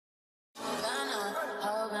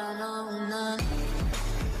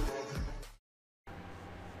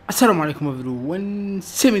Assalamu alaikum everyone,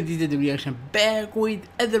 Samir did the reaction back with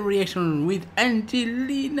other reaction with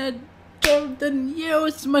Angelina Jordan. Yo,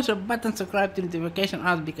 smash a button, subscribe to notification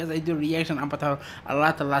us because I do reaction about her a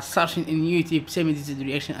lot searching in YouTube. Samir did the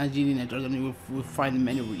reaction Angelina Jordan. You will find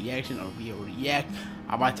many reaction or video react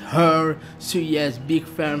about her. So yes, big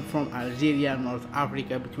fan from Algeria, North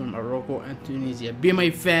Africa, between Morocco and Tunisia. Be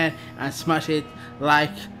my fan and smash it,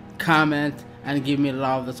 like, comment and give me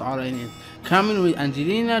love. That's all I need. Coming with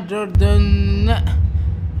Angelina Jordan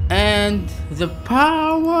and the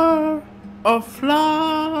power of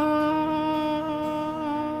love.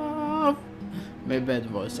 My bad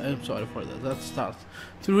voice, I'm sorry for that. Let's start.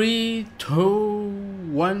 3, 2,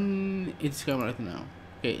 1. It's coming right now.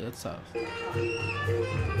 Okay, let's start.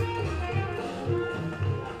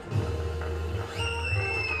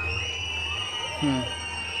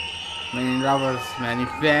 Many lovers, many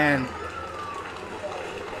fans.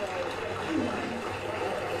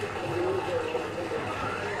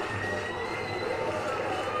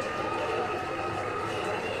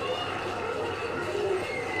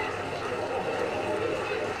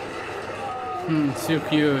 So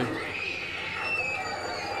cute.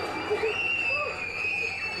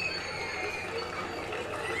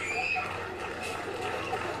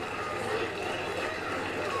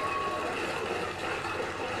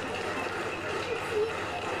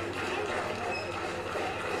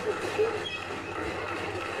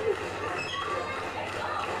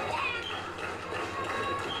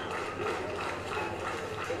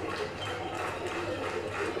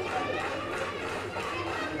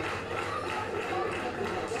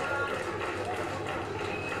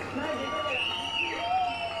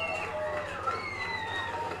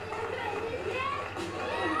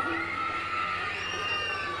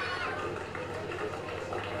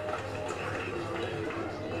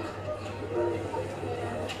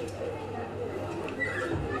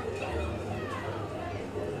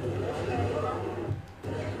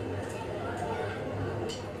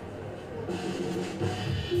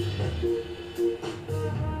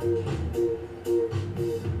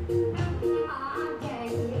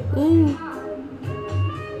 Ooh.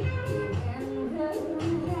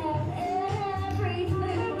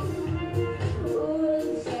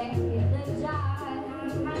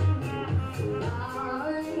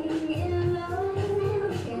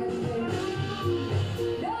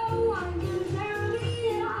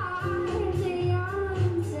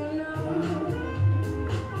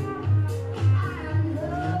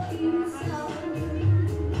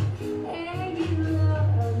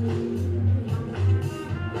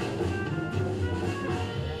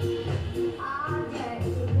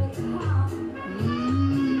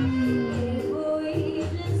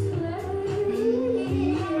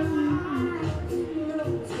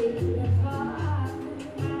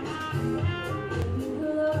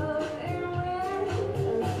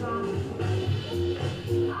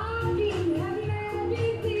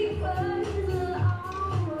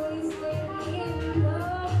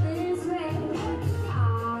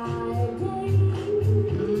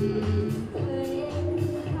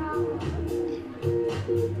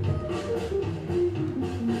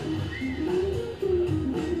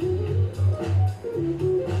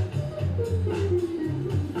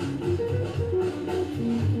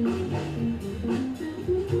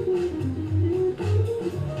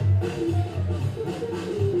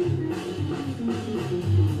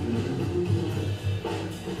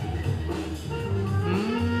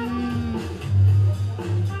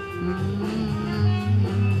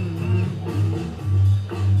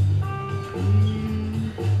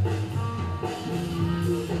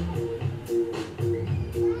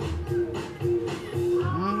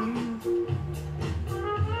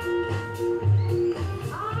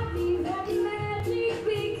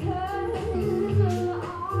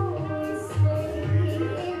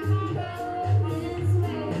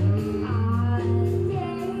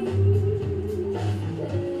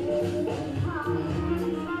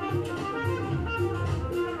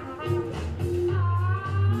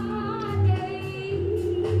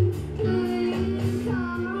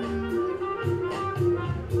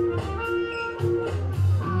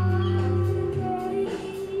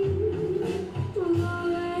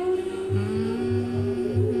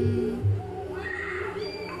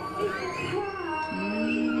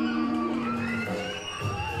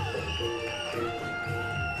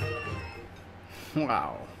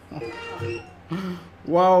 Wow.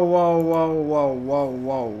 Wow.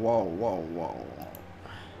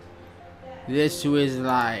 This was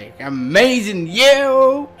like amazing,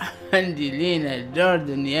 yo! Angelina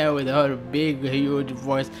Jordan, yeah, with her big, huge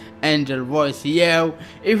voice, angel voice, yo!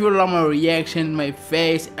 If you love my reaction, my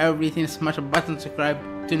face, everything, smash a button, subscribe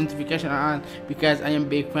to notification on, because I am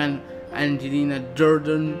big fan Angelina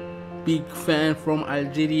Jordan, big fan from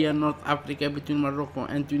Algeria, North Africa, between Morocco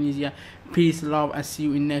and Tunisia. Peace, love, and see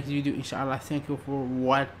you in next video inshallah. Thank you for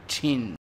watching.